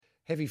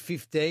heavy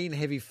 15,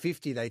 heavy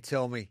 50, they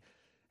tell me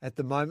at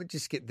the moment.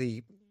 Just get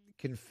the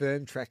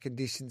confirmed track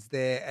conditions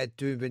there at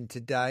Doomben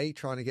today,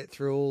 trying to get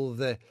through all of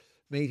the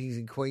meetings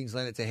in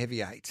Queensland. It's a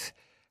heavy 8.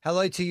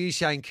 Hello to you,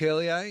 Shane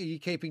Ciurleo. Are you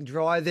keeping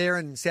dry there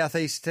in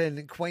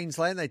southeastern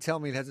Queensland? They tell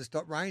me it hasn't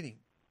stopped raining.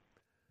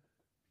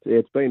 Yeah,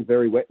 it's been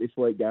very wet this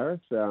week,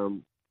 Gareth,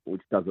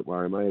 which doesn't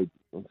worry me.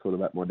 I'm sort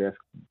of at my desk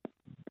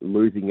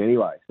losing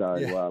anyway.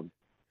 So,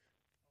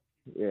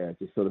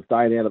 just sort of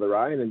staying out of the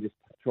rain and just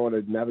trying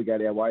to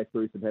navigate our way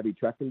through some heavy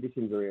track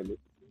conditions around it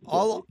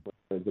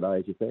today,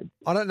 as you said.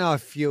 I don't know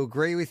if you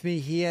agree with me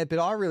here, but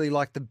I really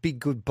like the Big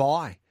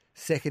Goodbye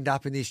second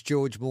up in this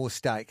George Moore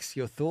Stakes.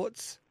 Your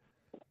thoughts?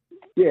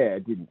 Yeah,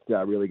 didn't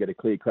really get a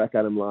clear crack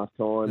at him last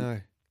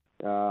time.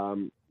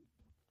 No.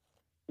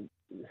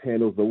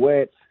 Handles the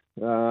wet.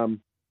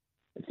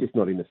 It's just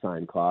not in the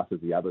same class as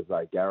the others,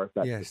 though, Gareth.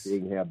 That's Yes. the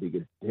thing, how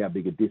big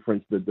a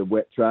difference the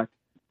wet track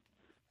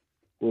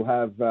will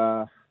have,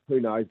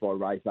 who knows, by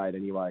race 8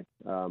 anyway.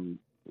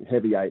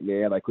 Heavy 8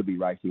 now, they could be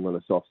racing on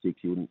a soft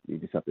 6. You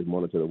just have to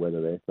monitor the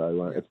weather there.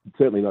 So It's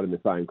certainly not in the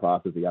same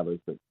class as the others,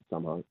 but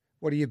somehow.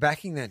 What are you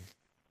backing then?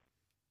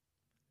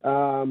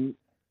 I'm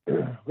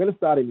going to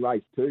start in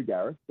race 2,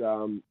 Gareth.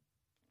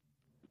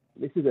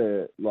 This is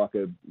a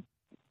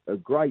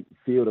great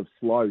field of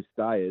slow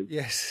stayers.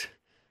 Yes.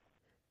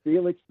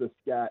 Felix the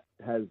Scat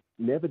has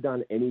never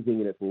done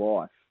anything in its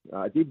life.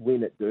 It did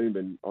win at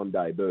Doomben on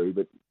debut,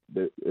 but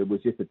it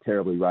was just a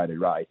terribly rated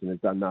race, and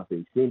it's done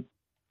nothing since.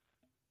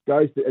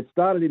 It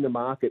started in the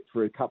market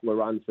for a couple of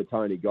runs for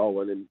Tony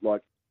Golan, and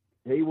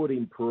he would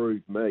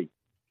improve me,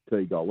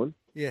 T. Golan.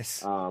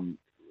 Yes.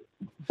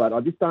 But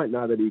I just don't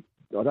know that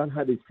I don't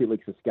have this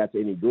Felix the Scat's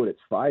any good. It's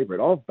favourite.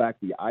 I've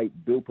backed the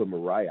 8 Bilpa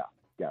Maria,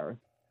 Gareth.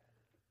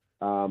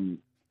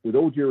 With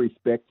all due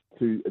respect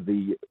to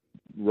the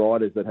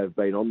riders that have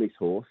been on this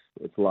horse,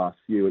 its last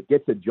few, it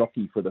gets a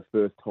jockey for the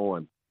first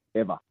time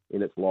ever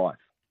in its life.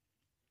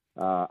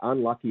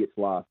 Unlucky its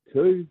last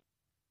 2,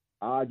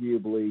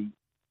 arguably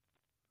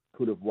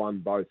could have won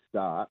both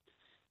starts.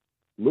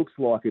 Looks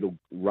like it'll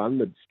run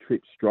the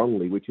trip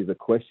strongly, which is a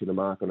question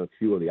mark on a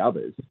few of the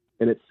others.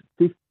 And it's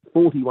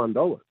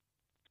 $41. It's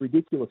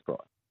ridiculous price.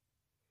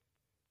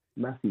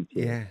 Massive chance.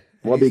 Yeah.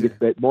 My biggest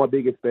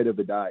bet of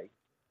the day.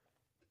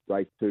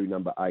 Race 2,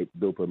 number 8,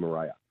 Bilpa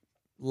Maria.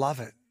 Love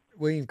it.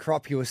 William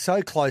Crop, you were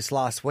so close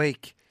last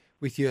week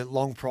with your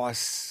long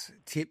price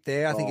tip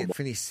there. I think it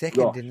finished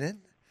second, didn't it?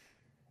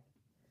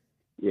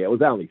 Yeah, it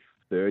was only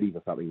 30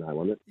 or something, though,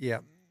 wasn't it? Yeah.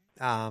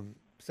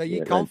 So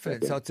you're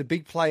confident. So it's a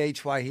big play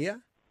each way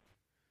here?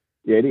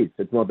 Yeah, it is.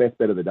 It's my best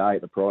bet of the day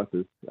at the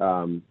prices.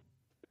 As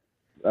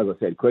I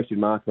said, question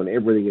marks on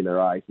everything in the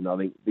race, and I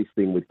think this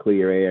thing with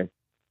clear air,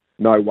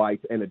 no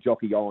weight, and a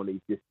jockey on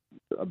is just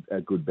a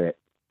good bet.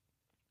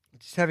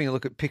 Just having a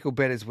look at Pickle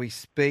Bet as we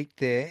speak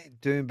there.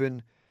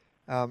 Doomben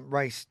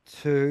race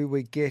 2,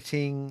 we're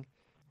getting,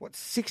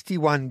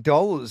 $61,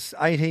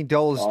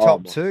 $18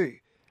 top 2,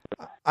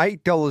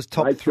 $8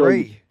 top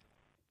 3.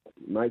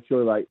 Make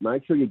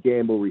sure you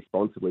gamble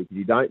responsibly, because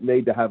you don't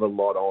need to have a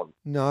lot on.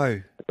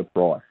 No. At the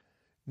price.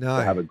 No.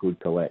 To have a good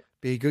collect.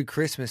 Be a good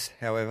Christmas,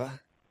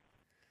 however.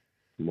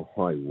 My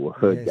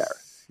word,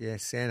 Gareth.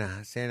 Yes,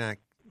 Santa,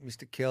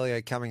 Mr.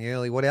 Ciurleo coming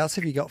early. What else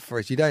have you got for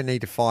us? You don't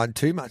need to find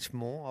too much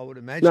more, I would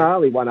imagine. No,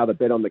 only one other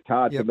bet on the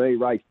card for me.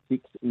 Race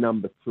 6,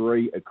 number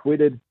 3,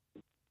 Acquitted.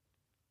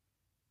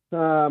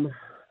 That's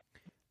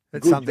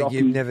something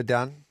you've never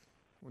done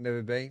or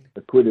never been?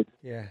 Acquitted.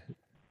 Yeah.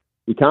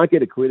 You can't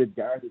get acquitted,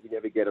 Gareth, if you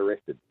never get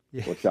arrested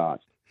or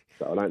charged.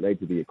 So I don't need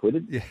to be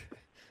acquitted. Yeah.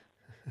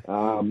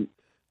 And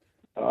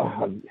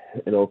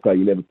also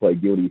you never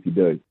plead guilty if you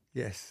do.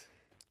 Yes.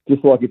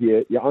 Just like if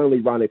you only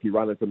run if you're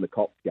running from the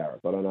cops,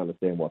 Gareth. I don't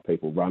understand why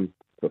people run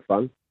for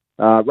fun.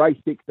 Race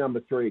 6,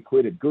 number 3,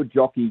 Acquitted. Good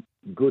jockey,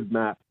 good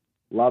map,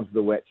 loves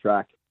the wet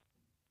track.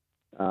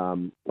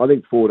 I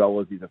think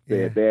 $4 is a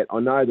fair bet. I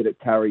know that it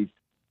carries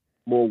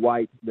more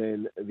weight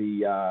than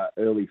the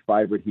early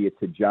favourite here,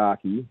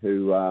 Tajaki,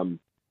 who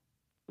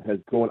has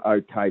gone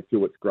okay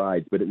through its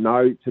grades. But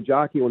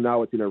Tajaki will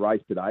know it's in a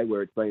race today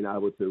where it's been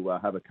able to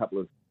have a couple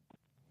of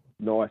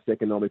nice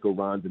economical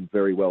runs and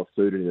very well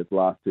suited in its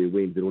last 2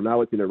 wins. It'll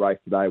know it's in a race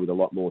today with a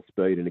lot more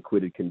speed, and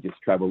Acquitted can just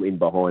travel in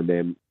behind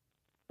them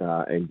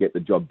and get the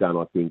job done,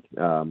 I think.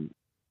 And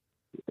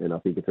I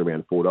think it's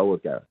around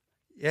 $4, Gareth.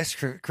 Yes,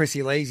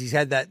 Chrissy Lees, he's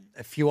had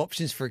a few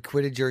options for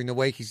Acquitted during the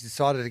week. He's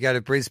decided to go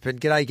to Brisbane.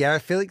 G'day,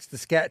 Gareth. Felix, the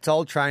Scat's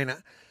old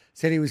trainer,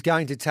 said he was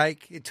going to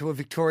take it to a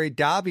Victoria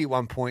Derby at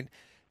one point.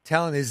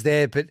 Talent is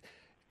there, but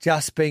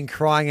just been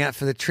crying out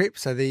for the trip.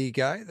 So there you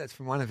go. That's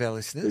from one of our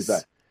listeners. Who's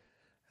that?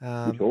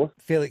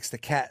 Felix the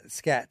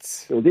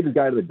Scats. Well, it didn't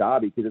go to the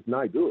Derby because it's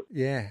no good.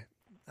 Yeah.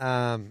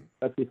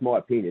 That's just my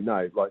opinion.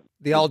 No,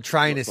 the old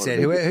trainer said.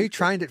 Who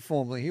trained it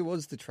formerly? Who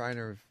was the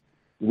trainer of?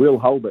 Will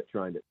Hulbert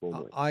trained it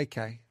formerly.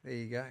 Okay, there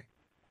you go.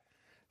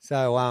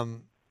 So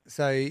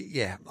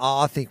yeah,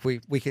 I think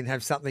we can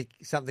have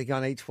something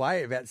on each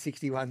way. About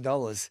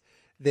 $61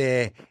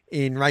 there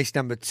in race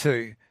number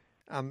 2.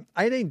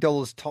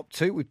 $18 top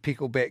 2 with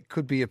Pickle Bet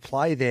could be a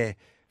play there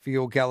for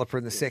your galloper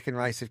in the second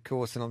race, of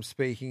course, and I'm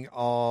speaking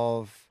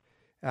of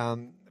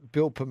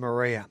Bilpa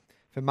Maria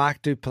for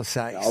Mark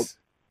Duplessis.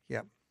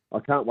 Yep. I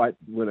can't wait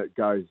when it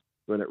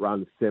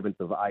runs 7th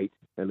of 8,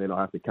 and then I'll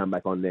have to come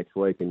back on next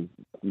week and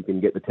you can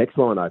get the text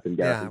line open,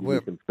 Gareth, and give me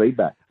some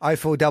feedback.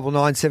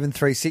 0499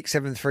 736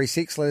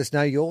 736. Let us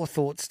know your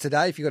thoughts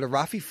today. If you've got a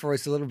roughie for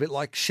us, a little bit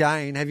like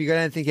Shane, have you got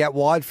anything out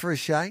wide for us,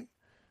 Shane?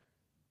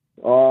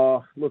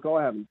 Oh, look,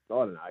 I don't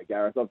know,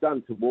 Gareth. I've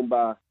done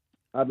Toowoomba.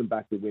 I haven't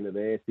backed the winner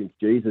there since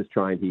Jesus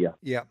trained here.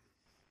 Yeah.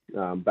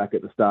 Back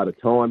at the start of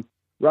time.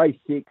 Race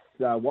 6,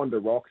 Wonder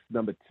Rocks,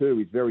 number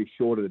 2, is very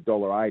short at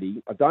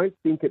 $1.80. I don't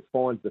think it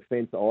finds the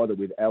fence either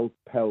with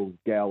Alpels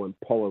Gal and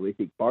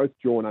Polyolithic, both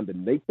drawn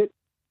underneath it.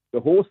 The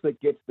horse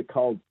that gets the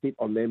cold sit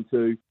on them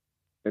two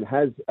and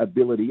has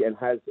ability and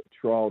has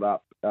trialled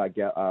up,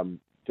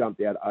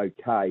 jumped out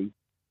okay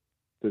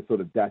to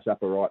sort of dash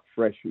up a right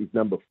fresh is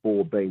number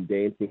 4, Being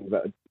Dancing.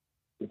 But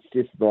it's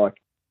just like,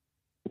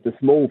 it's a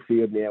small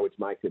field now, which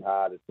makes it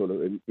hard. It's sort of,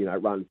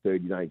 run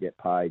third, you don't get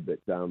paid. But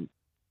I'm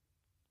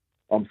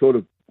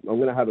going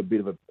to have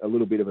a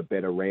little bit of a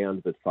better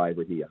round as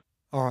favourite here.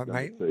 All right,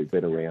 mate. 2,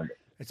 better round.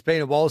 It's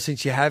been a while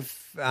since you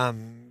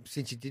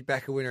did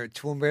back a winner at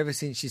Toowoomba. Ever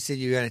since you said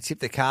you were going to tip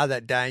the car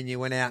that day and you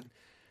went out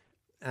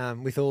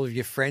with all of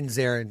your friends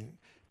there and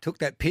took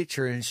that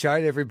picture and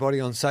showed everybody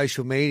on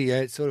social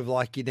media, it's sort of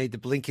like you need the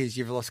blinkers.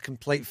 You've lost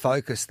complete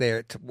focus there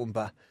at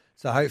Toowoomba.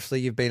 So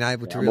hopefully you've been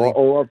able to really...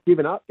 Or I've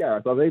given up,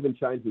 Gareth. I've even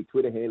changed my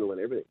Twitter handle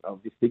and everything. I'm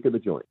just sick of the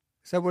joint.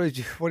 So what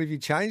have you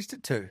changed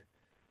it to?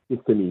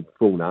 Just to my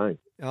full name.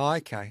 Oh,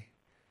 okay.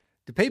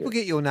 Do people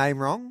get your name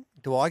wrong?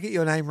 Do I get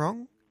your name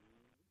wrong?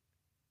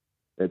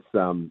 It's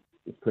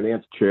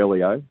pronounced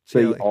Ciurleo.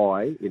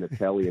 C-I in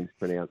Italian is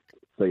pronounced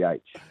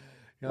C-H.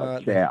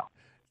 Ciao.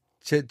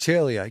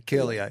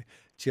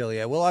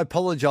 Ciurleo. Well, I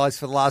apologise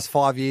for the last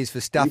 5 years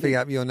for stuffing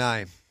up your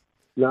name.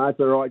 No, it's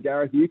all right,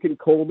 Gareth. You can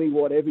call me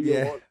whatever you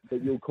want,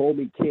 but you'll call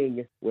me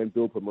King when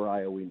Bilpa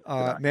Maria wins.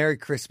 All right, Merry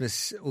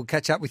Christmas. We'll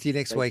catch up with you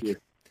next week. You.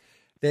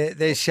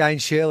 There's Shane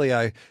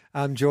Ciurleo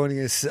joining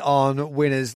us on Winners.